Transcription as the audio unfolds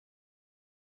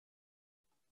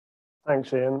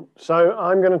Thanks, Ian. So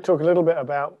I'm going to talk a little bit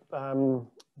about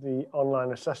the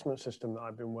online assessment system that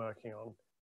I've been working on.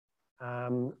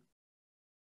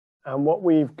 And what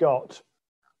we've got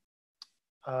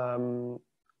in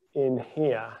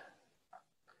here,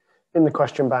 in the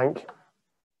question bank,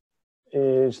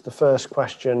 is the first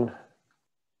question.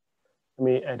 Let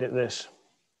me edit this.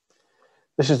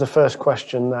 This is the first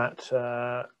question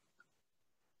that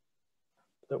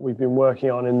we've been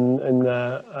working on in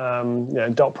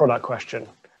the dot product question.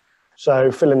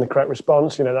 So fill in the correct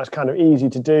response. That's kind of easy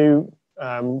to do.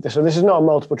 So this is not a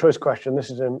multiple choice question. This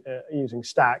is using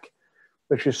Stack,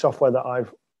 which is software that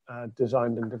I've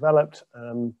designed and developed.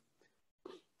 And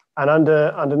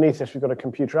underneath this, we've got a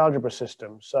computer algebra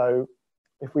system. So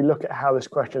if we look at how this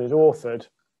question is authored,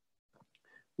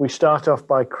 we start off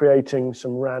by creating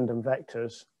some random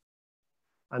vectors,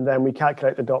 and then we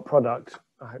calculate the dot product.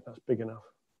 I hope that's big enough.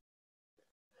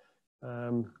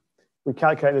 We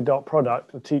calculate the dot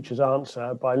product, the teacher's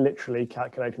answer, by literally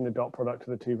calculating the dot product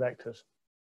of the two vectors.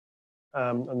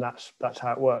 And that's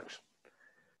how it works.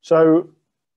 So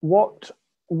what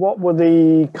were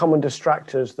the common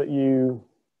distractors that you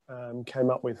came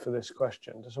up with for this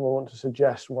question? Does someone want to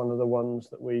suggest one of the ones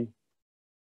that we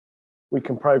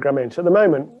can program in? So at the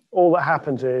moment, all that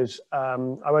happens is, I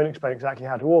won't explain exactly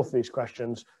how to author these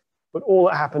questions, but all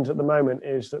that happens at the moment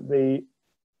is that the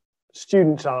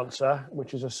student's answer,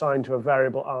 which is assigned to a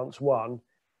variable ans1,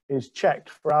 is checked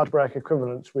for algebraic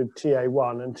equivalence with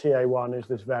TA1, and TA1 is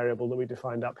this variable that we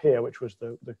defined up here, which was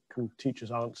the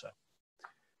teacher's answer.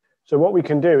 So what we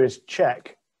can do is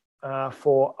check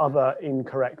for other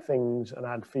incorrect things and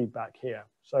add feedback here.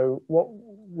 So what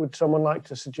would someone like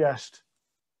to suggest?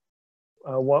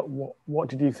 What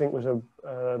did you think was a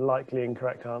likely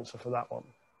incorrect answer for that one?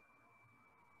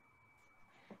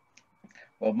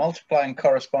 Well, multiplying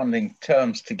corresponding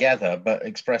terms together, but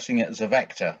expressing it as a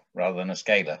vector rather than a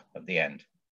scalar at the end.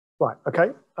 Right,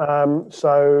 okay.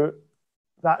 So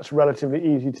that's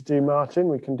relatively easy to do, Martin.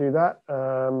 We can do that.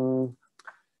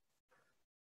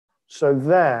 So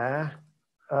there,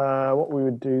 what we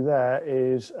would do there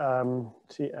is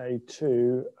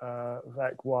TA2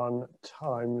 vec1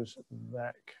 times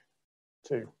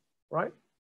vec2, right?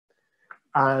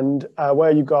 And where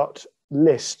you got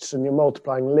lists and you're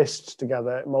multiplying lists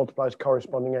together, it multiplies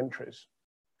corresponding entries.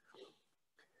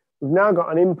 We've now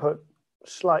got an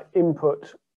slight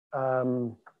input,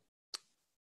 right?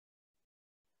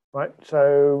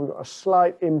 So we've got a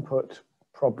slight input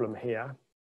problem here,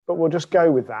 but we'll just go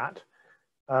with that.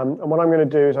 And what I'm going to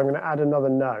do is I'm going to add another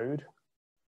node.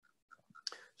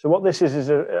 So what this is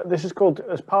this is called,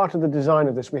 as part of the design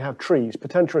of this, we have trees,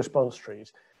 potential response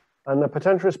trees. And the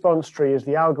potential response tree is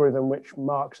the algorithm which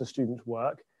marks a student's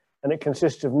work. And it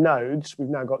consists of nodes. We've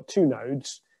now got 2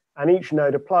 nodes. And each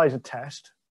node applies a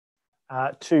test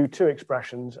to 2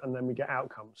 expressions, and then we get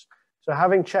outcomes. So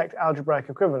having checked algebraic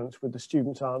equivalence with the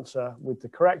student's answer with the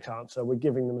correct answer, we're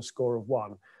giving them a score of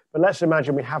 1. But let's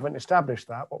imagine we haven't established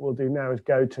that. What we'll do now is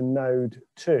go to node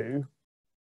 2.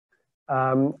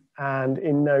 And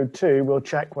in node 2, we'll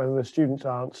check whether the student's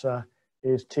answer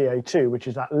is TA2, which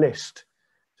is that list.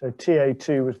 So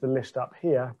TA2 was the list up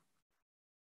here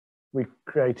we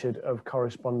created of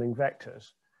corresponding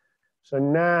vectors. So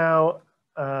now,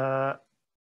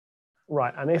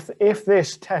 right, and if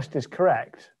this test is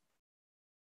correct,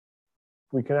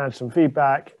 we can add some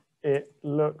feedback. It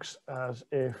looks as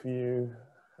if you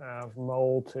have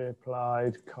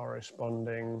multiplied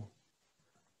corresponding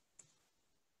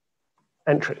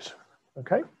entries,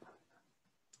 okay?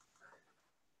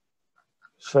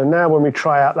 So now when we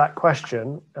try out that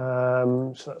question,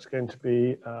 so that's going to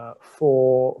be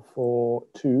 4, 4,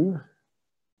 2.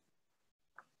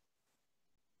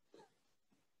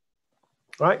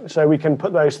 Right, so we can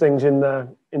put those things in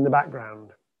the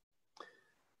background.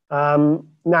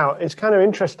 Now it's kind of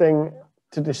interesting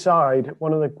to decide.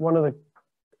 One of the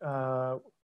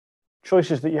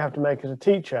choices that you have to make as a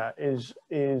teacher is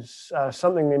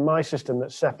something in my system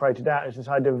that's separated out, is this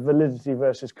idea of validity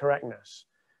versus correctness,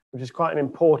 which is quite an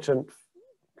important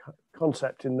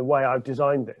concept in the way I've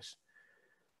designed this,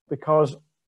 because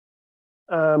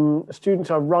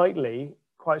students are rightly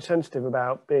quite sensitive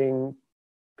about being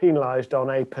penalized on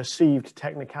a perceived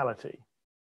technicality.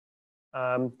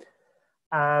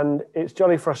 And it's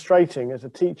jolly frustrating as a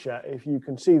teacher if you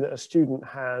can see that a student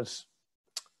has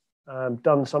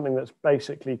done something that's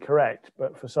basically correct,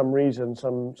 but for some reason,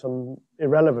 some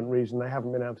irrelevant reason, they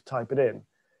haven't been able to type it in.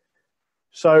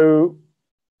 So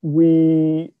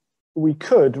we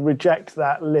could reject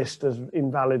that list as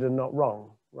invalid and not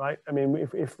wrong, right? I mean,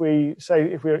 if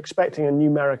we're expecting a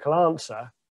numerical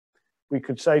answer, we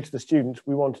could say to the students,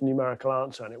 we want a numerical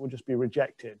answer, and it would just be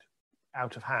rejected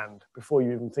out of hand before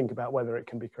you even think about whether it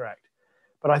can be correct.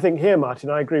 But I think here, Martin,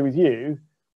 I agree with you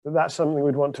that that's something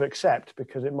we'd want to accept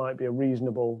because it might be a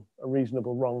reasonable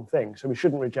wrong thing. So we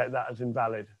shouldn't reject that as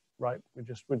invalid, right?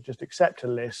 We'd just accept a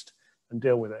list and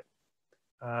deal with it.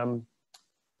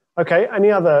 Okay,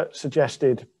 any other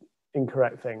suggested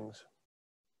incorrect things?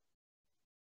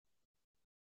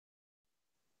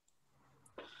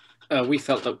 We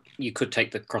felt that you could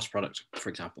take the cross product, for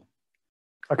example.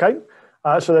 Okay,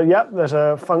 there's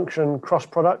a function cross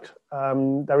product.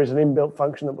 There is an inbuilt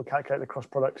function that will calculate the cross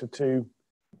product of two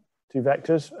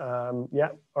vectors. All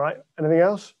right, anything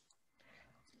else?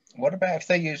 What about if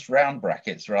they used round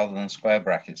brackets rather than square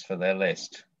brackets for their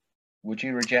list? Would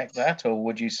you reject that, or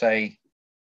would you say,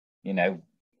 you know,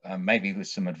 maybe with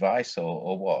some advice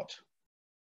or what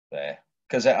there?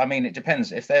 Because I mean, it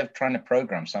depends. If they're trying to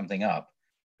program something up,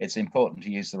 it's important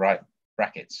to use the right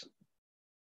brackets.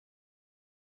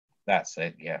 That's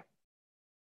it, yeah.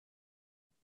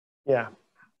 Yeah.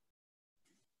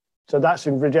 So that's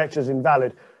rejected as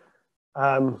invalid.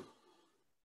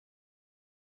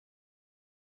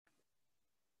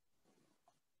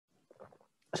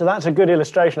 So that's a good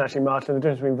illustration, actually, Martin, of the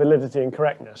difference between validity and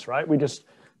correctness, right? We just,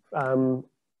 yeah,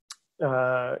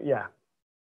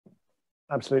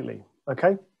 absolutely.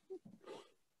 Okay.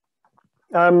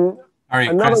 Sorry,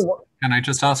 Chris, can I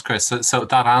just ask, Chris, so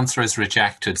that answer is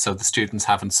rejected, so the students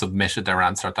haven't submitted their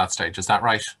answer at that stage, is that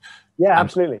right? Yeah,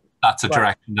 absolutely. That's a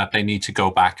direction that they need to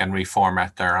go back and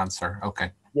reformat their answer,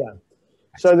 okay. Yeah,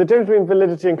 so the difference between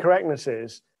validity and correctness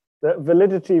is that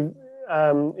validity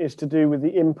is to do with the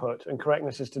input and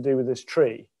correctness is to do with this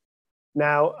tree.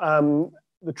 Now,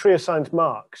 the tree assigns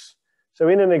marks. So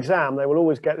in an exam, they will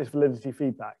always get this validity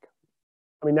feedback.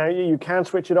 I mean, now you can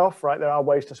switch it off, right? There are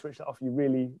ways to switch that off. You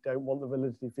really don't want the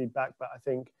validity feedback, but I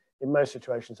think in most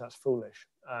situations that's foolish,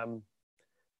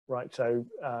 right? So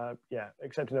yeah,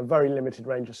 except in a very limited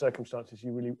range of circumstances,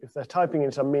 you really, if they're typing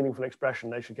in some meaningful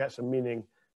expression, they should get some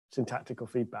syntactical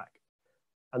feedback,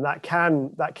 and that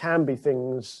can be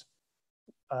things.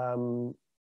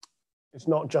 It's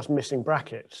not just missing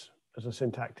brackets as a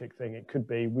syntactic thing. It could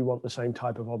be we want the same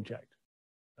type of object,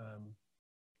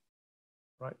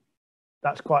 right?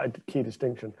 That's quite a key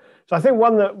distinction. So I think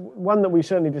one that we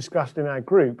certainly discussed in our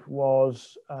group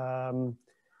was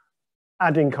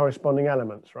adding corresponding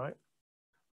elements, right?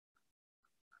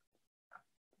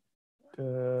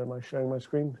 Am I showing my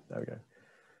screen? There we go.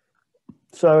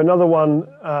 So another one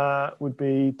would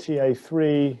be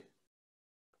TA3,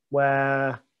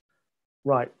 where,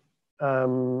 right,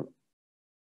 so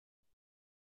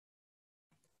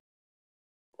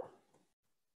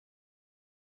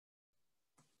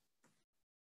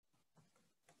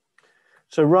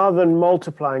rather than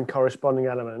multiplying corresponding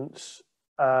elements,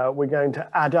 we're going to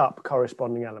add up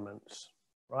corresponding elements,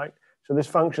 right? So this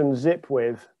function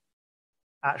zipWidth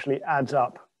actually adds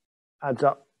up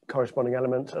corresponding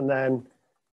elements, and then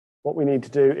what we need to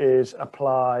do is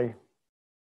apply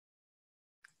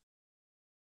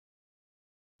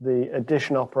the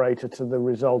addition operator to the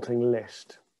resulting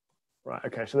list. Right,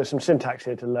 okay, so there's some syntax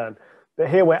here to learn. But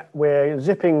here we're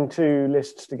zipping two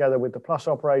lists together with the plus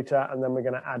operator, and then we're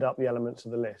going to add up the elements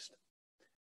of the list.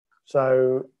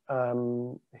 So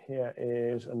here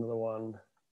is another one.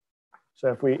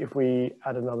 So if we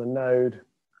add another node,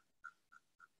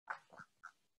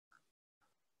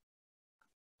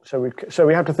 so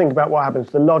we have to think about what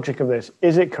happens. The logic of this: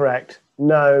 is it correct?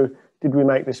 No. Did we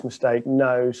make this mistake?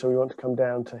 No. So we want to come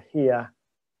down to here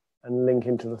and link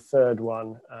into the third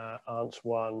one,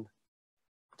 ans1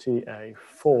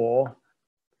 TA4,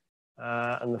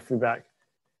 and the feedback.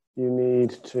 You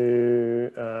need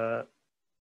to.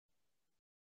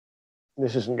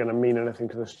 This isn't going to mean anything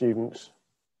to the students.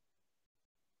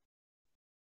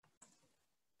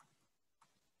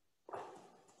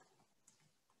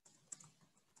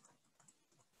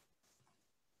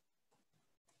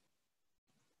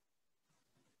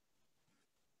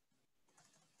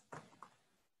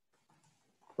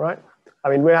 Right? I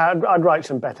mean, I'd write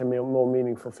some better, more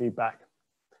meaningful feedback.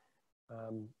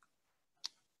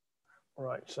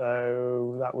 Right,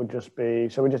 so that would just be,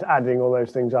 so we're just adding all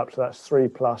those things up. So that's 3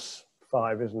 plus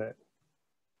 5, isn't it?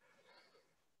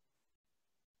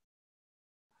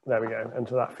 There we go. And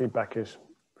so that feedback is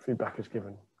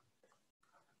given.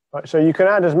 Right, so you can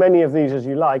add as many of these as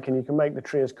you like, and you can make the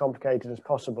tree as complicated as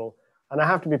possible. And I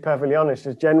have to be perfectly honest,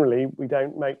 is generally we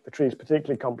don't make the trees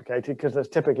particularly complicated because there's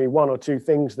typically 1 or 2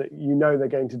 things that you know they're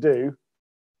going to do.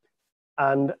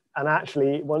 And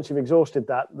actually, once you've exhausted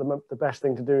that, the best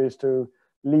thing to do is to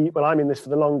leave. Well, I'm in this for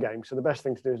the long game, so the best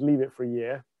thing to do is leave it for a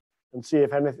year and see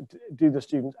if anything, do the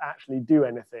students actually do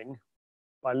anything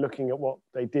by looking at what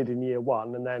they did in year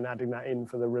one and then adding that in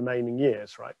for the remaining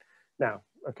years, right? Now,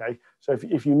 okay, so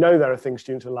if you know there are things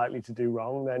students are likely to do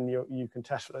wrong, then you can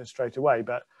test for those straight away.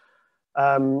 But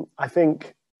I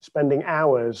think spending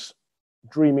hours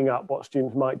dreaming up what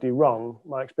students might do wrong,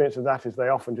 my experience of that is they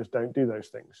often just don't do those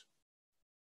things.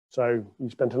 So you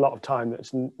spent a lot of time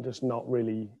that's just not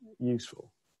really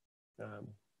useful.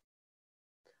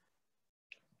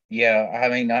 Yeah, I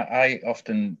mean, I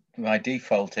often, my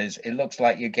default is it looks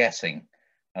like you're guessing.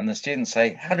 And the students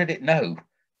say, how did it know,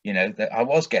 you know, that I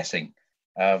was guessing?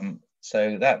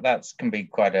 So that can be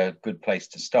quite a good place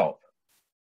to stop.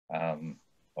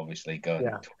 Obviously, go and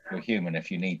talk to a human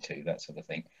if you need to, that sort of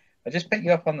thing. I just pick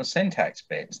you up on the syntax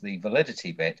bit, the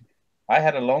validity bit. I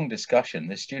had a long discussion.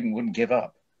 This student wouldn't give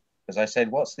up because I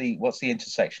said, what's the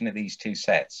intersection of these two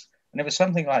sets? And it was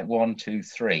something like 1, 2,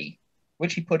 3,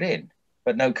 which he put in,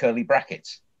 but no curly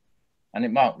brackets. And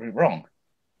it marked it wrong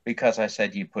because I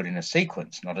said you put in a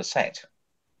sequence, not a set.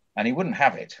 And he wouldn't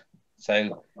have it.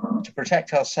 So to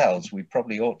protect ourselves, we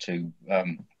probably ought to,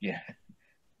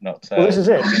 not. Well, this is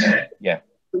it. Yeah.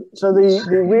 So the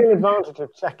real advantage of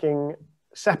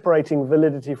separating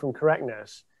validity from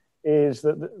correctness is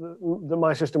that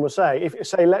my system will say,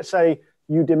 let's say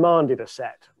you demanded a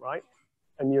set, right?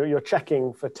 And you're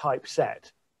checking for type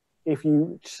set. If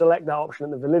you select that option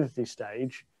at the validity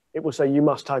stage, it will say you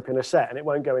must type in a set and it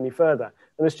won't go any further.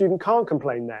 And the student can't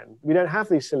complain then. We don't have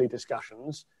these silly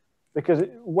discussions because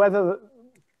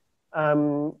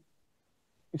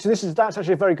so that's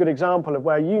actually a very good example of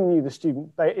where you knew the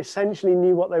student, they essentially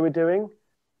knew what they were doing.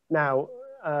 Now,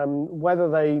 whether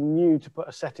they knew to put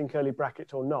a set in curly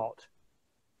brackets or not,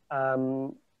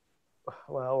 well,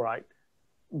 all right.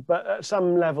 But at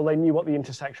some level, they knew what the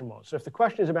intersection was. So if the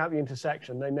question is about the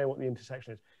intersection, they know what the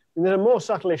intersection is. And there's a more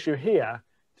subtle issue here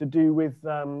to do with,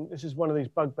 this is one of these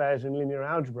bugbears in linear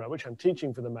algebra, which I'm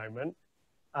teaching for the moment.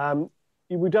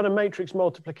 We've done a matrix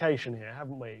multiplication here,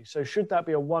 haven't we? So should that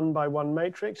be a 1-by-1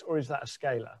 matrix or is that a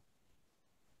scalar?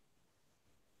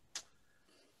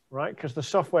 Right, because the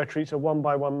software treats a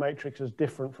 1-by-1 matrix as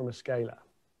different from a scalar,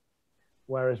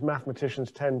 whereas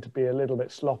mathematicians tend to be a little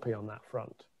bit sloppy on that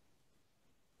front.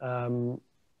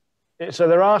 So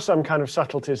there are some kind of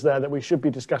subtleties there that we should be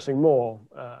discussing more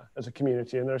as a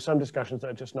community, and there are some discussions that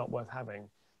are just not worth having.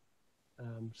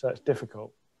 So it's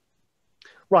difficult.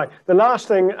 Right, the last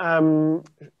thing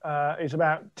is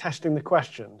about testing the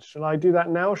questions. Shall I do that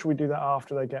now, or should we do that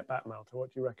after they get back, Malta?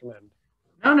 What do you recommend?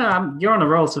 No, you're on a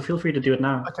roll, so feel free to do it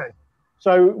now. Okay.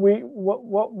 So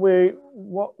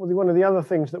one of the other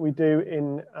things that we do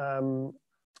in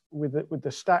with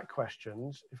the stack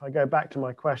questions, if I go back to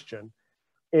my question,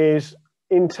 is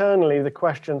internally the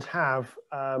questions have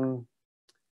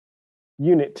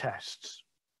unit tests,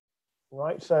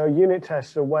 right? So unit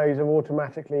tests are ways of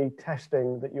automatically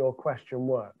testing that your question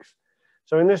works.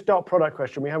 So in this dot product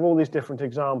question, we have all these different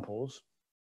examples.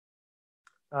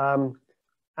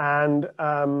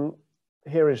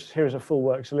 Here's a full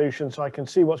work solution, so I can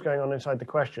see what's going on inside the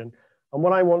question. And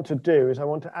what I want to do is I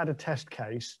want to add a test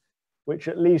case which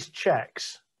at least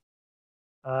checks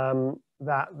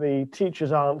that the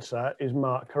teacher's answer is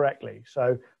marked correctly.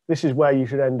 So this is where you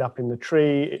should end up in the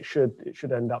tree. It should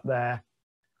end up there.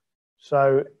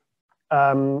 So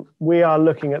we are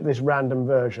looking at this random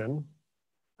version,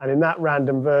 and in that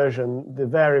random version, the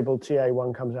variable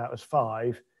TA1 comes out as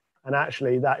 5. And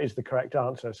actually, that is the correct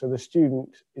answer. So the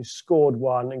student is scored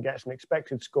 1 and gets an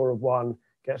expected score of 1,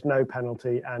 gets no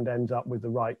penalty, and ends up with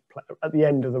at the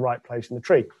end of the right place in the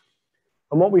tree.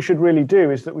 And what we should really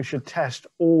do is that we should test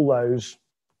all those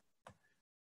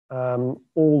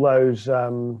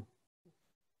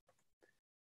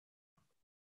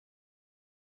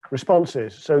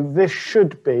responses. So this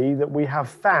should be that we have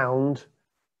found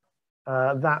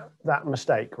that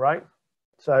mistake, right?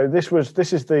 So this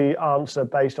is the answer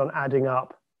based on adding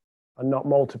up and not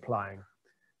multiplying.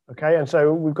 Okay, and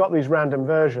so we've got these random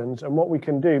versions, and what we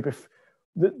can do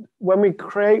when we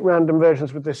create random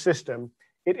versions with this system,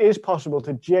 it is possible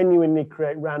to genuinely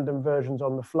create random versions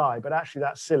on the fly, but actually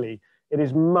that's silly. It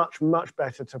is much, much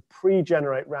better to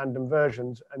pre-generate random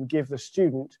versions and give the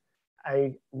student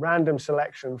a random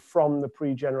selection from the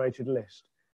pre-generated list.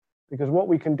 Because what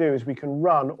we can do is we can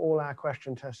run all our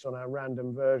question tests on our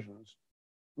random versions.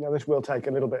 Now, this will take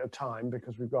a little bit of time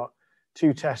because we've got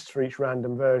 2 tests for each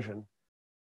random version.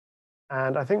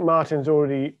 And I think Martin's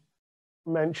already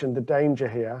mentioned the danger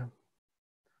here,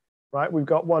 right? We've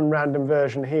got one random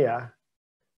version here,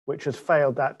 which has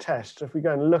failed that test. So if we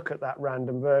go and look at that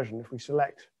random version, if we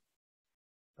select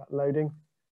that loading,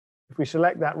 if we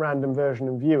select that random version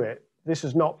and view it, this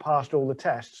has not passed all the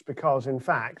tests because in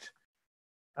fact, the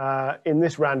student has failed that test. So what we should really do is that we should test all those responses. So this is the answer based on adding up and not multiplying. Okay, and so we've got these random versions, and what I want to do is I want to add a test case which at least checks that the teacher's answer is marked correctly. So in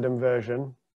this random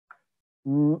version,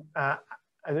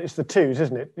 it's the 2's,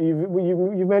 isn't it?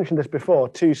 You mentioned this before.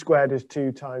 2 squared is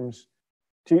 2 times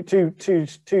 2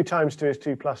 times 2 is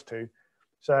 2 plus 2.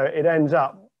 So it ends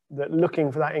up that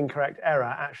looking for that incorrect error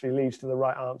actually leads to the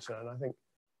right answer. And I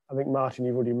think Martin,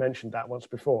 you've already mentioned that once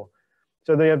before.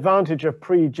 So the advantage of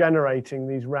pre-generating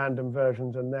these random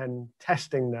versions and then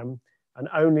testing them and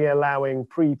only allowing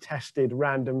pre-tested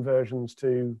random versions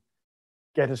to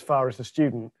get as far as the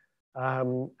student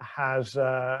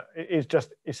is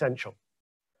just essential.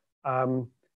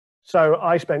 So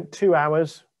I spent 2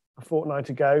 hours a fortnight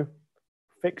ago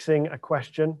fixing a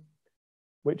question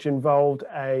which involved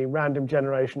a random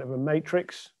generation of a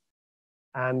matrix,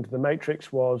 and the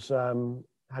matrix was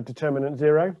had determinant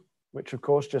 0, which of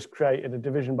course just created a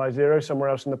division by 0 somewhere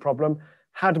else in the problem.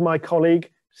 Had my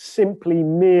colleague simply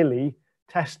merely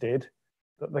tested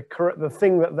that the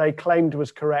thing that they claimed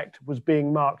was correct was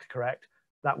being marked correct,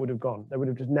 that would have gone. They would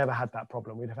have just never had that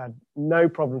problem. We'd have had no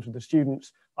problems with the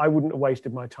students. I wouldn't have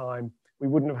wasted my time. We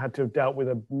wouldn't have had to have dealt with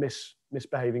a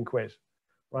misbehaving quiz,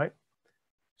 right?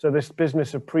 So this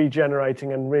business of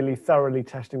pre-generating and really thoroughly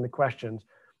testing the questions,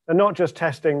 and not just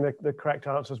testing the correct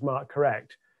answers marked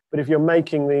correct, but if you're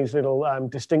making these little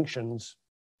distinctions,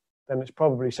 then it's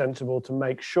probably sensible to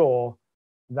make sure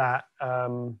that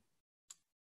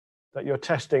that you're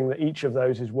testing that each of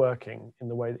those is working in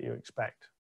the way that you expect.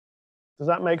 Does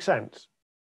that make sense?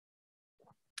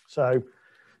 So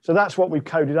that's what we've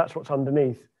coded. That's what's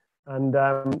underneath. And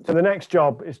so the next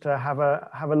job is to have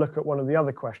a look at one of the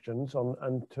other questions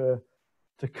and to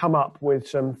come up with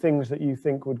some things that you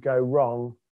think would go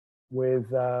wrong with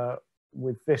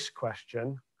this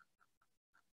question.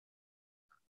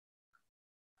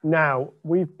 Now,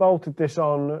 we've bolted this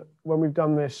on, when we've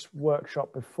done this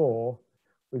workshop before,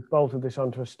 we've bolted this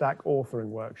onto a stack authoring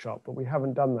workshop, but we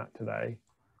haven't done that today.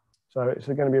 So it's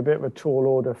going to be a bit of a tall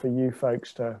order for you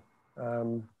folks to...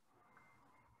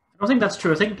 I think that's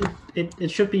true. I think it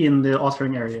should be in the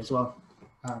authoring area as well.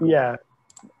 Yeah,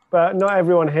 but not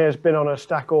everyone here has been on a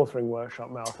stack authoring workshop,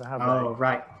 Malta, have they? Oh,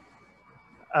 right.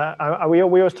 We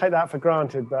always take that for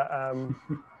granted, but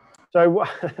so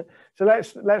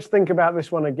let's think about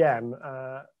this one again,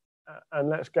 and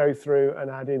let's go through and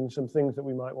add in some things that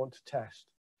we might want to test.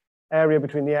 Area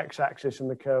between the x-axis and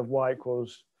the curve y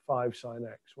equals 5 sine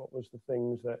x. What was the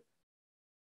things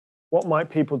what might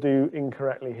people do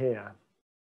incorrectly here?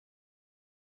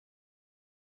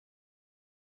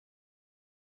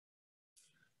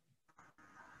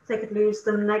 They could lose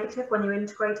the negative when you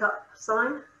integrate up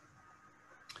sine.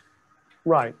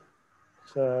 Right.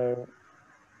 So,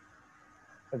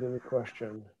 I did the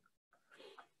question.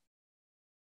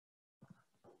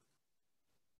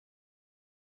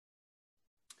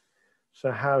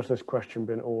 So how's this question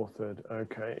been authored?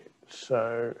 Okay,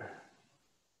 so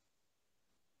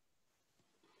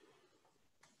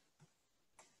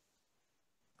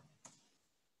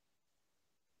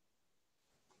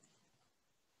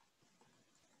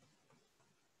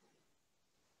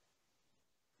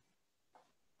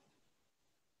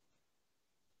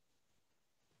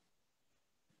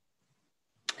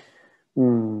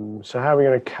so how are we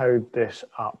going to code this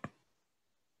up?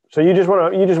 So you just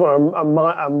want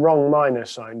a wrong minus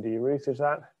sign, do you, Ruth? Is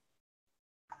that?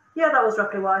 Yeah, that was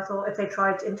roughly what I thought. If they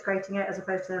tried integrating it as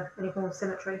opposed to any form of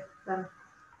symmetry, then.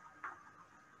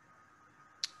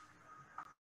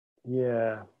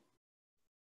 Yeah.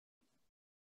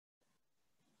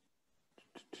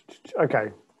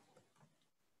 Okay.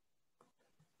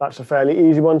 That's a fairly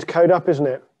easy one to code up, isn't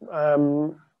it?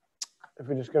 If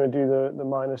we're just going to do the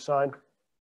minus sign.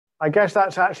 I guess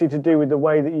that's actually to do with the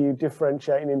way that you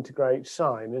differentiate and integrate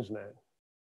sine, isn't it?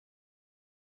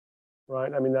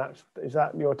 Right, I mean, is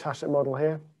that your tacit model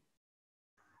here?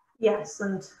 Yes,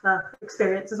 and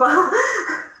experience as well.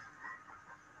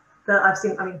 But I've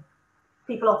seen, I mean,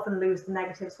 people often lose the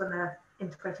negatives when they're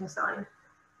integrating sine.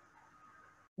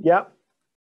 Yeah.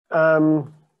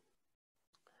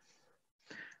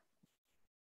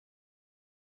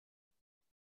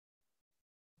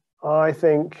 I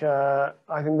think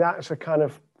that's a kind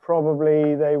of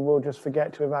probably they will just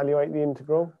forget to evaluate the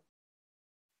integral.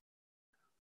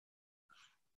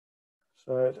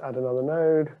 So let's add another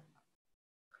node.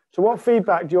 So what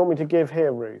feedback do you want me to give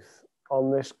here, Ruth, on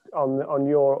this on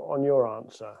your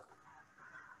answer?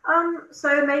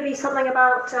 So maybe something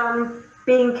about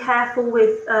being careful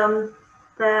with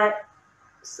their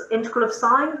integral of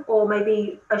sine, or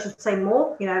maybe I should say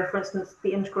more. You know, for instance,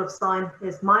 the integral of sine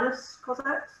is minus cos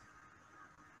x.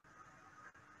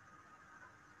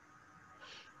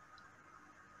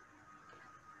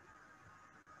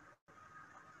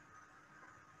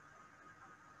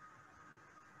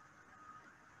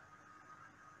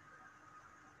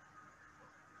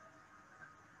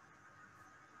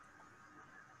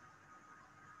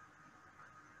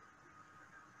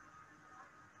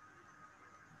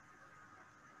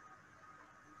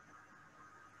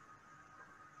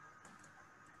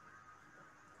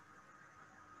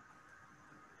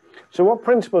 So what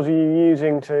principles are you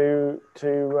using to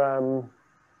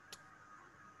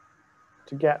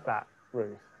get that,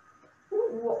 Ruth?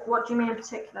 What do you mean in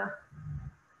particular?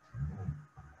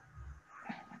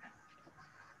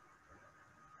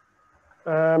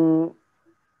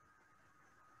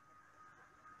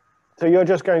 So you're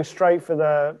just going straight for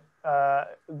the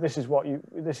this is what you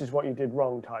did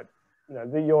wrong type. You know,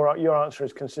 your answer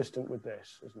is consistent with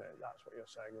this, isn't it? That's what you're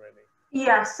saying, really.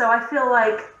 Yeah. So I feel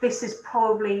like this is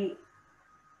probably.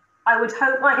 I would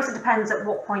hope. Well, I guess it depends at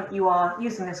what point you are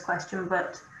using this question,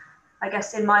 but I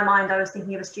guess in my mind, I was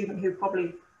thinking of a student who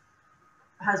probably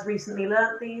has recently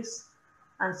learnt these,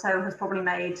 and so has probably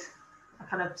made a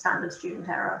kind of standard student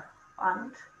error,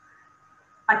 and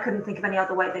I couldn't think of any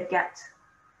other way they'd get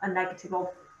a negative of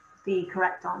the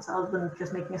correct answer other than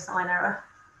just making a sign error.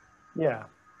 Yeah.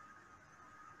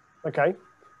 Okay.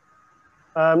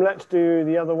 Let's do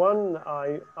the other one that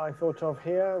I thought of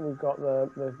here. We've got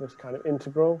this kind of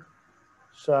integral.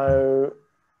 So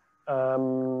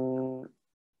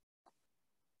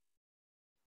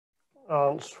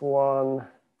answer 1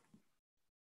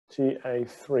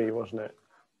 TA3, wasn't it?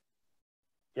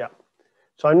 Yeah.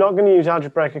 So I'm not going to use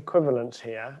algebraic equivalence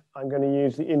here. I'm going to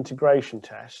use the integration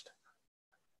test,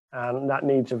 and that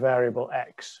needs a variable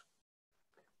x.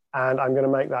 And I'm going to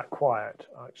make that quiet.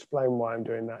 I'll explain why I'm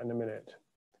doing that in a minute.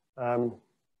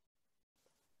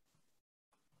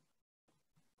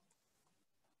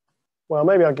 Well,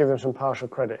 maybe I'll give them some partial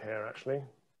credit here, actually.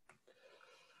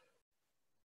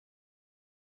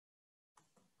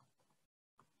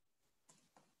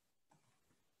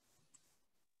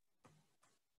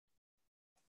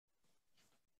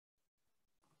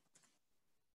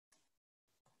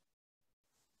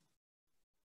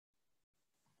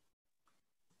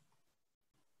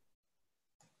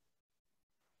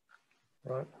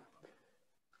 Right.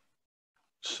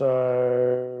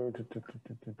 So,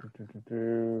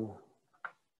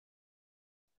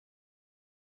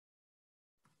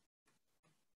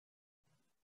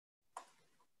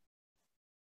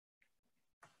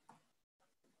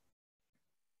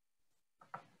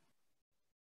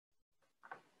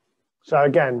 so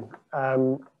again,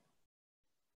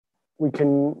 we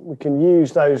can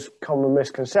use those common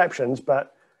misconceptions,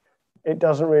 but it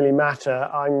doesn't really matter.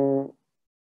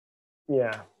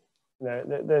 Yeah, you know,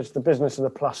 there's the business of the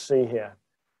plus C here.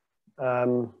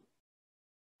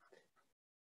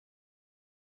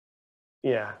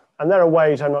 Yeah, and there are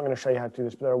ways, I'm not going to show you how to do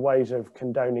this, but there are ways of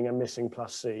condoning a missing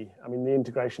plus C. I mean, the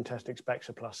integration test expects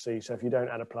a plus C, so if you don't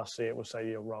add a plus C, it will say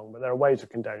you're wrong, but there are ways of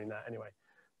condoning that anyway.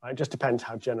 It just depends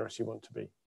how generous you want to be.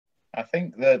 I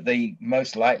think that the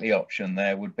most likely option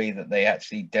there would be that they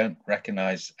actually don't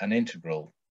recognize an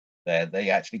integral there. They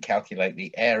actually calculate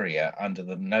the area under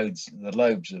the nodes, the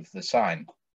lobes of the sine.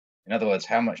 In other words,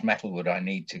 how much metal would I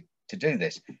need to do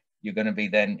this? You're going to be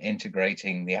then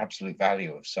integrating the absolute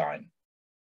value of sine.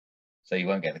 So you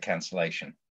won't get the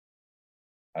cancellation.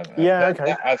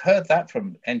 I've heard that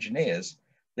from engineers.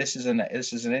 This is an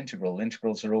integral.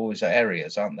 Integrals are always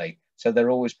areas, aren't they? So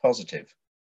they're always positive.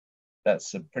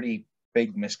 That's a pretty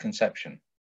big misconception.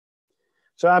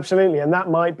 So absolutely, and that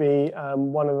might be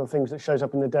one of the things that shows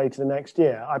up in the data the next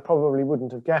year. I probably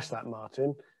wouldn't have guessed that,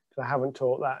 Martin, because I haven't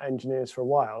taught that engineers for a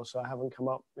while, so I haven't come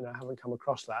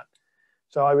across that.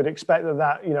 So I would expect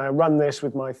that I run this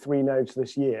with my 3 nodes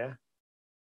this year,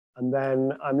 and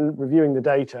then I'm reviewing the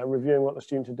data, reviewing what the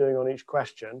students are doing on each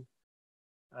question,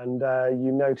 and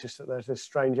you notice that there's this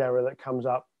strange error that comes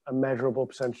up a measurable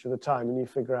percentage of the time, and you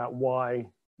figure out why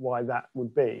that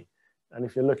would be. And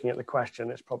if you're looking at the question,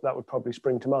 that would probably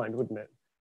spring to mind, wouldn't it?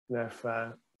 You know, if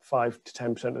 5 to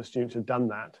 10% of the students have done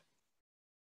that,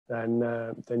 then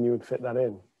you would fit that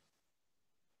in.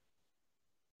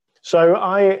 So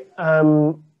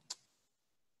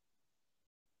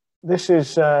this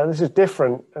is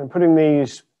different, and putting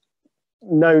these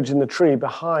nodes in the tree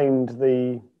behind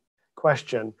the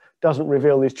question doesn't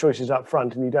reveal these choices up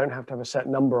front, and you don't have to have a set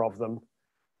number of them.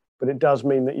 But it does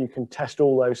mean that you can test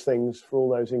all those things for all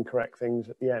those incorrect things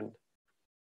at the end.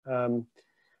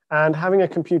 And having a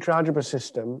computer algebra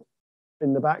system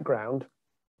in the background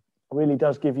really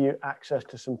does give you access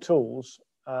to some tools.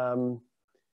 Where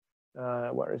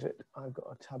is it? I've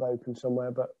got a tab open somewhere,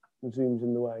 but the Zoom's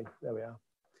in the way. There we are.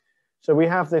 So we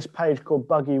have this page called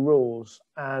Buggy Rules,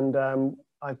 and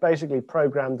I've basically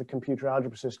programmed the computer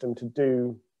algebra system to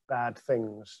do bad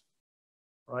things,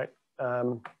 right?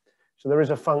 So there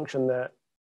is a function that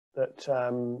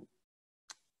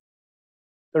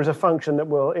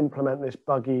will implement this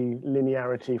buggy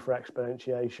linearity for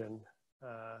exponentiation.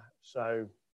 So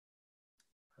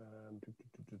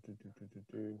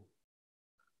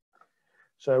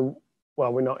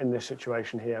well, we're not in this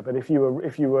situation here, but if you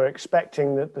were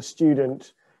expecting that the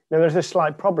student, there's this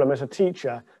slight problem as a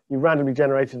teacher, you randomly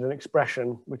generated an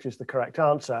expression, which is the correct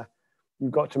answer.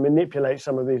 You've got to manipulate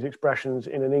some of these expressions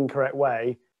in an incorrect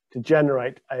way to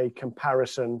generate a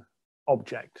comparison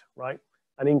object, right?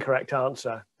 An incorrect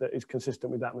answer that is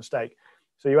consistent with that mistake.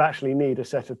 So you actually need a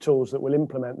set of tools that will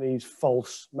implement these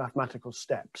false mathematical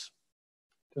steps.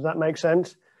 Does that make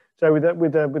sense? So with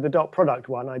the dot product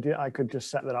one, I could just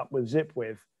set that up with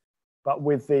zipwith, but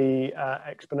with the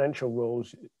exponential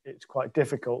rules, it's quite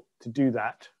difficult to do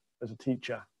that as a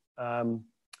teacher. There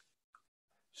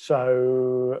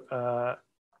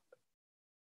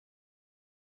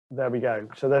we go.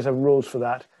 So there's a rules for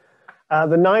that.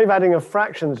 The naive adding of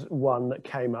fractions one that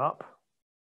came up.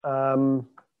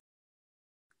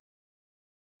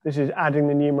 This is adding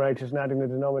the numerators and adding the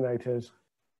denominators.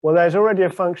 Well, there's already a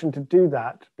function to do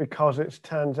that because it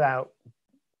turns out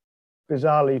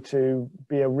bizarrely to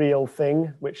be a real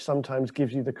thing, which sometimes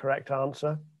gives you the correct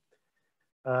answer.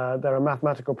 There are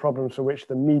mathematical problems for which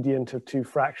the median of two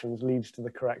fractions leads to the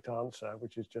correct answer,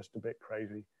 which is just a bit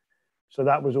crazy. So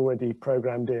that was already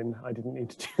programmed in. I didn't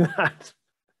need to do that.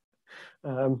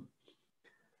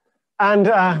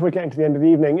 We're getting to the end of the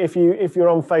evening. If you're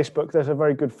on Facebook, there's a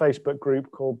very good Facebook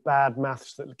group called Bad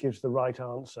Maths that gives the right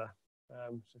answer.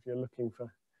 So if you're looking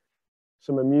for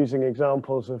some amusing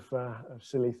examples of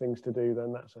silly things to do,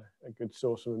 then that's a good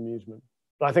source of amusement.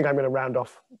 But I think I'm going to round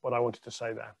off what I wanted to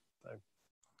say there. So.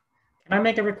 Can I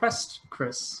make a request,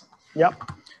 Chris? Yep.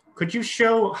 Could you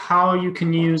show how you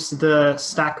can use the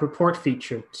stack report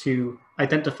feature to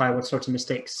identify what sorts of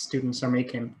mistakes students are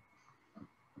making?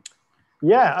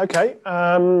 Yeah, okay.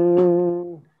 I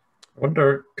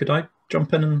wonder, could I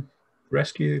jump in and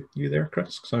rescue you there,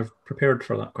 Chris? Because I've prepared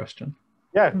for that question.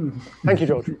 Yeah, thank you,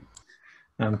 George.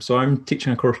 So I'm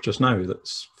teaching a course just now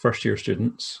that's first-year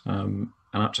students. And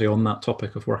actually on that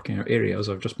topic of working out areas,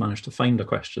 I've just managed to find a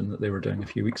question that they were doing a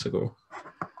few weeks ago.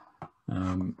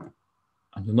 And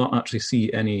you'll not actually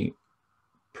see any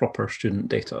proper student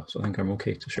data. So I think I'm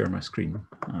okay to share my screen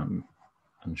and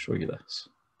show you this.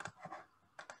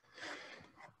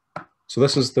 So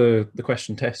this is the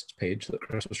question test page that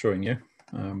Chris was showing you.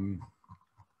 The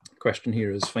question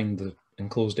here is find the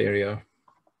enclosed area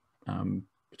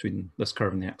between this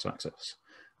curve and the x-axis.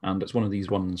 And it's one of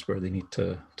these ones where they need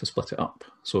to split it up.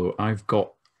 So I've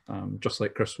got, just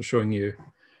like Chris was showing you,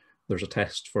 there's a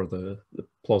test for the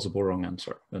plausible wrong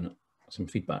answer and some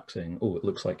feedback saying, oh, it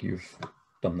looks like you've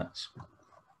done this.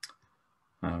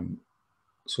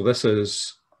 So this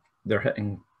is, they're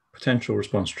hitting potential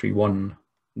response tree 1,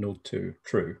 node 2,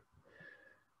 true.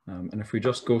 And if we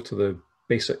just go to the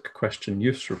basic question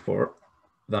use report,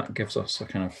 that gives us a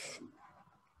kind of,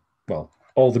 well,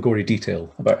 all the gory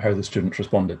detail about how the students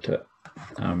responded to it.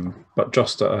 But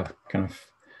just a kind of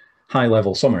high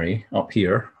level summary up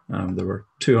here, there were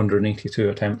 282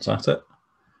 attempts at it,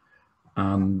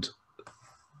 and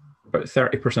about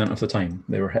 30% of the time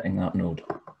they were hitting that node.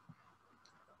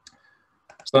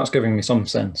 So that's giving me some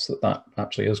sense that that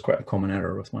actually is quite a common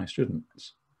error with my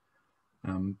students.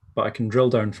 But I can drill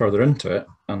down further into it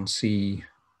and see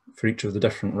for each of the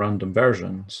different random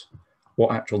versions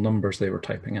what actual numbers they were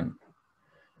typing in.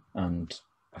 And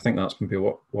I think that's maybe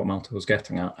what Malta was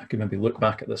getting at. I could maybe look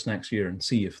back at this next year and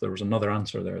see if there was another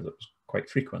answer there that was quite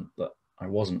frequent that I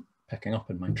wasn't picking up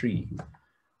in my tree.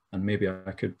 And maybe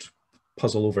I could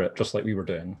puzzle over it just like we were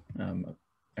doing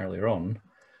earlier on,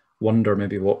 wonder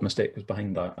maybe what mistake was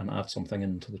behind that and add something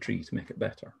into the tree to make it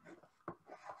better.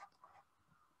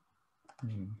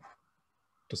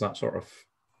 Does that sort of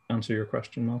answer your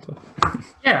question, Malta?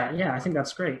 Yeah, I think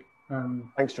that's great.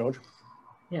 Thanks, George.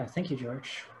 Yeah, thank you,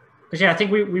 George. Because yeah, I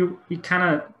think we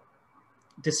kind of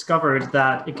discovered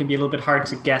that it can be a little bit hard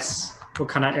to guess what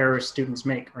kind of errors students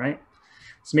make, right?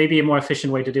 So maybe a more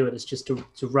efficient way to do it is just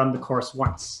to run the course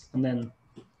once and then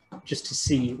just to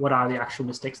see what are the actual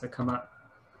mistakes that come up.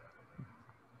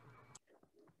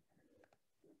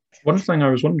 One thing I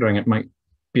was wondering, it might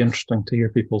be interesting to hear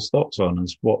people's thoughts on,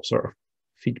 is what sort of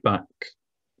feedback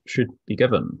should be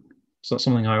given. So that's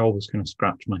something I always kind of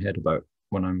scratch my head about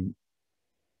when I'm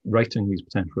writing these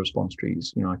potential response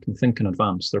trees. You know, I can think in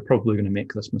advance, they're probably going to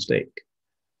make this mistake.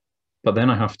 But then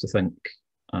I have to think,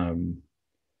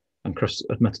 and Chris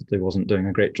admittedly wasn't doing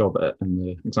a great job at it in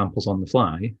the examples on the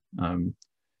fly. You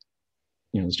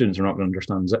know, the students are not going to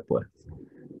understand zipwith.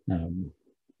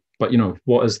 But, you know,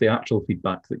 what is the actual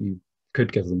feedback that you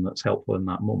could give them that's helpful in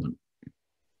that moment?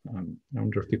 I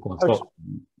wonder if people have thought.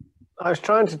 I was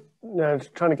trying to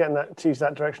get in that, tease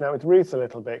that direction out with Ruth a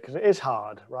little bit, because it is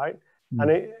hard, right?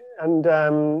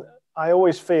 And I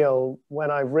always feel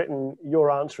when I've written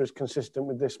your answer is consistent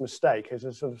with this mistake, is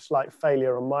a sort of slight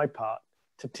failure on my part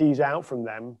to tease out from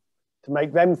them, to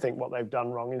make them think what they've done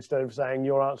wrong, instead of saying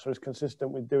your answer is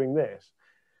consistent with doing this.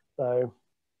 So.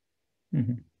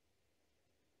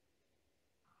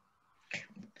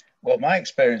 Well, my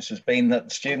experience has been that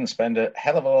the students spend a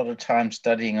hell of a lot of time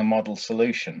studying a model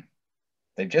solution.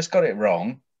 They've just got it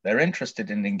wrong. They're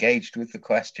interested and engaged with the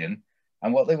question.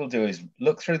 And what they will do is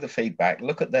look through the feedback,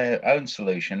 look at their own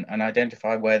solution and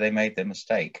identify where they made their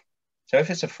mistake. So if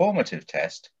it's a formative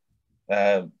test,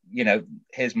 you know,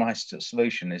 here's my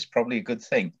solution is probably a good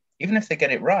thing. Even if they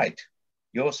get it right,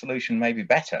 your solution may be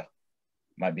better,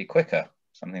 might be quicker,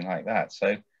 something like that.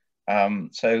 So,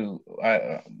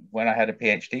 when I had a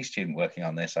PhD student working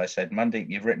on this, I said, Monday,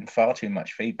 you've written far too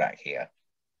much feedback here.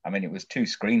 I mean, it was 2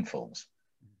 screenfuls.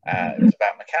 It was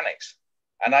about mechanics.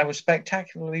 And I was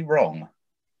spectacularly wrong.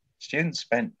 Students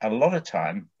spent a lot of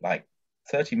time, like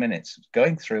 30 minutes,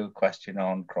 going through a question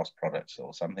on cross products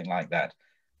or something like that,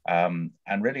 and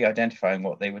really identifying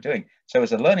what they were doing. So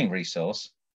as a learning resource,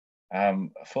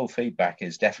 full feedback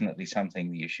is definitely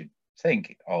something that you should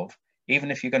think of,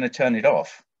 even if you're going to turn it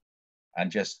off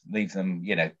and just leave them,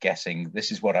 you know, guessing,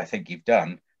 this is what I think you've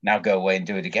done, now go away and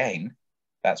do it again.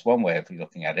 That's one way of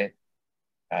looking at it,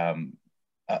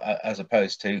 as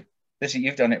opposed to, listen,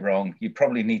 you've done it wrong. You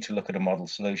probably need to look at a model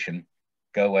solution.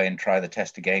 Go away and try the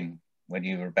test again when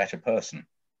you're a better person,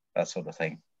 that sort of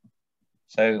thing.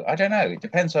 So I don't know. It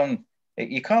depends on,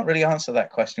 you can't really answer that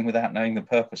question without knowing the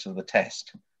purpose of the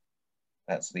test.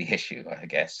 That's the issue, I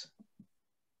guess.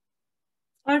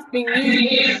 I've been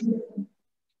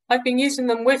using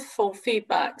them with full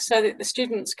feedback so that the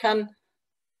students can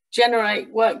generate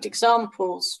worked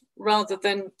examples rather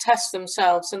than test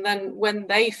themselves. And then when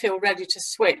they feel ready to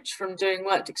switch from doing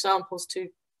worked examples to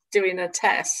doing a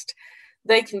test,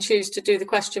 they can choose to do the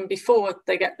question before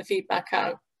they get the feedback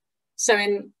out. So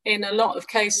in a lot of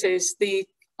cases, the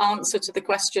answer to the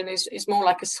question is more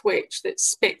like a switch that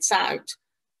spits out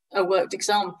a worked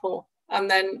example.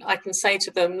 And then I can say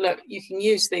to them, look, you can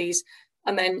use these.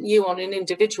 And then you on an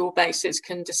individual basis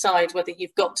can decide whether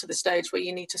you've got to the stage where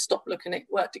you need to stop looking at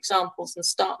worked examples and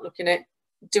start looking at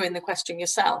doing the question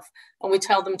yourself. And we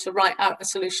tell them to write out a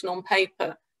solution on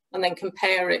paper and then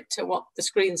compare it to what the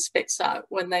screen spits out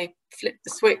when they flip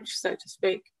the switch, so to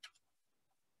speak.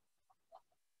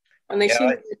 And they seem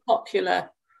to be popular.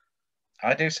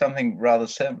 I do something rather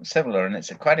similar, and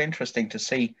it's quite interesting to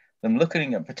see them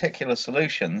looking at particular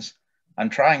solutions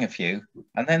and trying a few,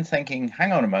 and then thinking,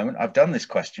 hang on a moment, I've done this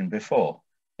question before.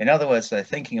 In other words, they're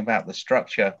thinking about the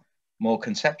structure more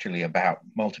conceptually about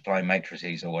multiplying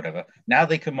matrices or whatever. Now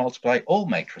they can multiply all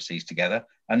matrices together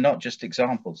and not just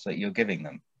examples that you're giving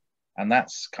them. And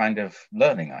that's kind of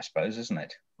learning, I suppose, isn't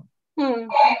it? Hmm.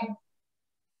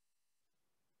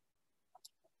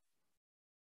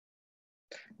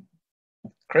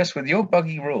 Chris, with your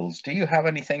buggy rules, do you have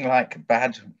anything like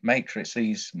bad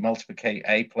matrices, multiplicate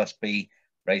a plus b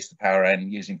raised to the power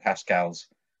n using Pascal's?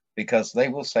 Because they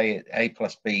will say a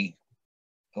plus b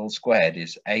all squared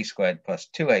is a squared plus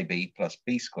 2ab plus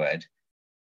b squared,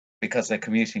 because they're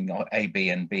commuting ab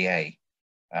and ba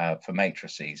for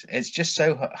matrices. It's just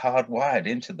so hardwired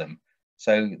into them.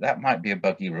 So that might be a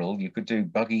buggy rule. You could do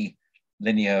buggy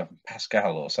linear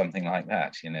Pascal or something like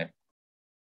that, you know.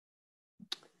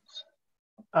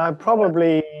 So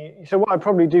what I'd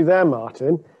probably do there,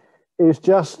 Martin, is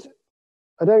just,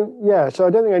 so I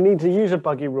don't think I need to use a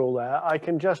buggy rule there. I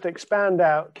can just expand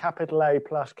out capital A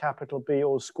plus capital B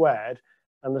all squared,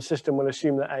 and the system will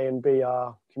assume that A and B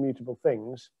are commutable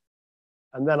things.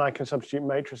 And then I can substitute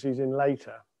matrices in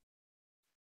later,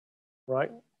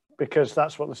 right? Because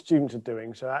that's what the students are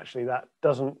doing. So actually that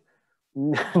doesn't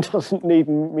need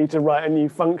me to write a new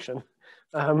function.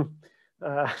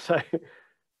 Yes,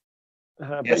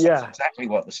 but yeah, that's exactly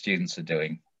what the students are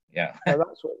doing. Yeah,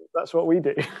 that's what we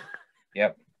do.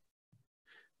 Yep.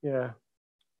 Yeah.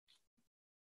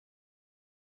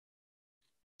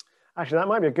 Actually, that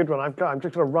might be a good one. I'm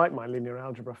just going to write my linear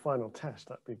algebra final test.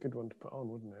 That'd be a good one to put on,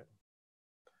 wouldn't it?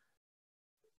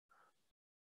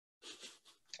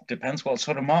 Depends what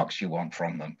sort of marks you want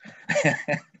from them.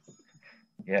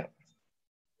 Yeah.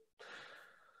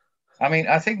 I mean,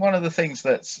 I think one of the things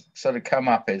that's sort of come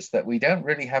up is that we don't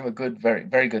really have a good,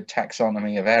 very good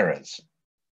taxonomy of errors,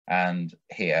 and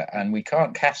we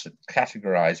can't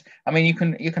categorize. I mean, you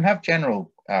can have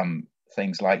general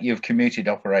things like you've commuted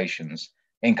operations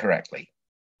incorrectly,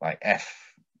 like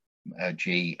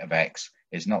g of x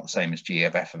is not the same as g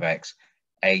of f of x.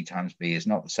 A times b is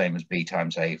not the same as b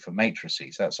times a for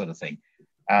matrices, that sort of thing.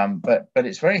 But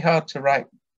it's very hard to write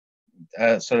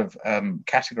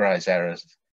categorize errors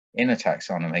in a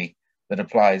taxonomy that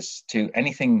applies to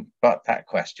anything but that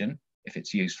question, if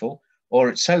it's useful, or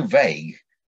it's so vague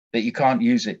that you can't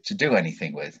use it to do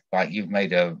anything with, like you've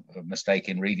made a mistake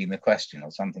in reading the question or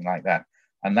something like that.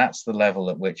 And that's the level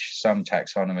at which some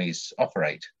taxonomies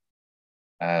operate.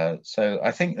 So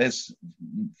I think there's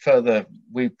further,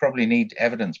 we probably need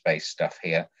evidence-based stuff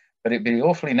here, but it'd be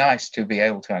awfully nice to be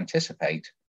able to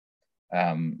anticipate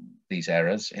these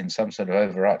errors in some sort of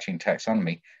overarching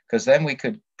taxonomy, because then we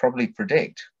could probably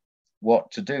predict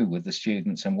what to do with the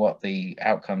students and what the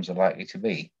outcomes are likely to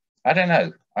be. I don't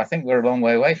know. I think we're a long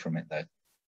way away from it, though.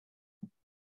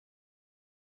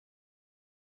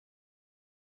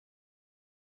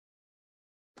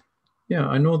 Yeah,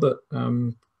 I know that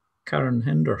Karen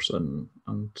Henderson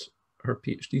and her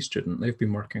PhD student, they've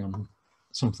been working on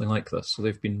something like this. So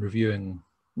they've been reviewing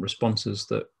responses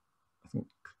that I think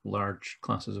large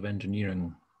classes of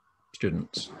engineering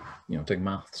students, doing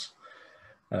maths.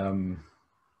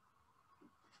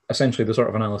 Essentially, the sort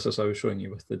of analysis I was showing you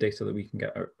with the data that we can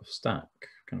get out of Stack,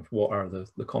 kind of what are the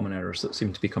common errors that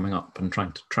seem to be coming up and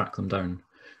trying to track them down.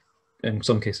 In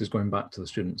some cases, going back to the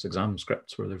students' exam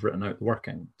scripts where they've written out the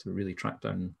working to really track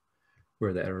down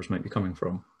where the errors might be coming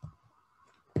from.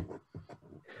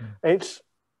 It's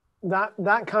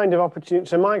that kind of opportunity.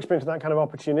 So my experience with that kind of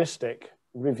opportunistic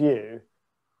review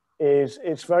is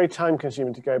it's very time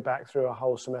consuming to go back through a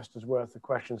whole semester's worth of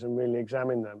questions and really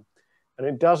examine them. And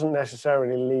it doesn't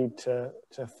necessarily lead to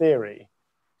theory.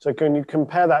 So can you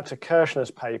compare that to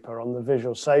Kirshner's paper on the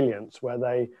visual salience, where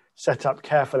they set up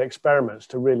careful experiments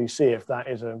to really see if that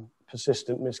is a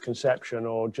persistent misconception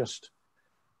or just,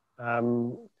 I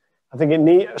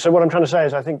think so what I'm trying to say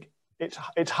is I think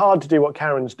it's hard to do what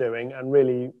Karen's doing and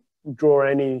really draw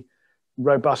any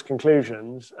robust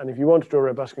conclusions. And if you want to draw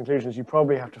robust conclusions, you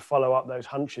probably have to follow up those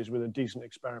hunches with a decent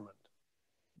experiment.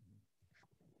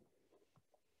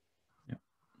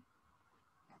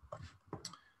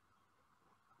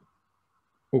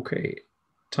 Okay,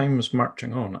 time's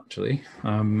marching on, actually.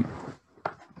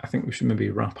 I think we should maybe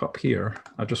wrap up here.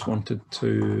 I just wanted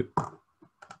to,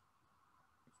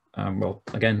 well,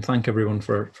 again, thank everyone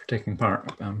for taking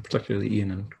part, particularly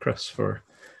Ian and Chris for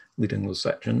leading those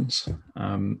sections.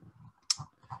 And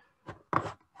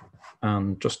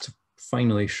just to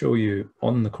finally show you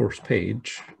on the course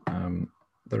page,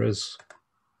 there is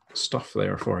stuff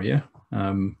there for you.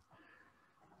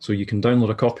 So you can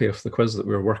download a copy of the quiz that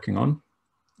we're working on.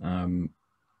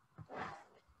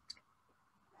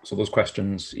 So those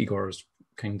questions, Igor has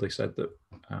kindly said that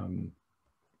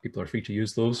people are free to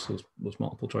use those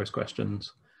multiple choice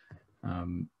questions.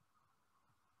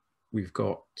 We've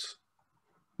got,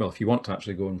 well, if you want to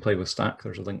actually go and play with Stack,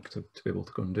 there's a link to be able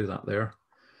to go and do that there.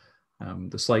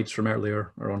 The slides from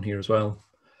earlier are on here as well.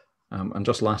 And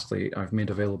just lastly, I've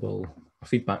made available a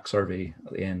feedback survey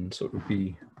at the end, so it would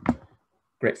be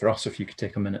great for us if you could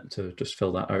take a minute to just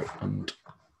fill that out and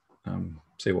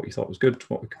say what you thought was good,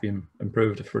 what could be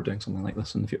improved if we're doing something like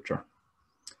this in the future.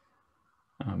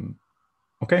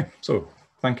 Okay, so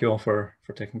thank you all for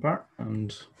taking part,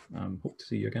 and hope to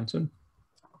see you again soon.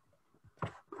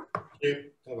 Thank you.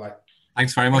 Bye-bye.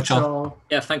 Thanks very much, all.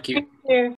 Yeah, thank you. Thank you.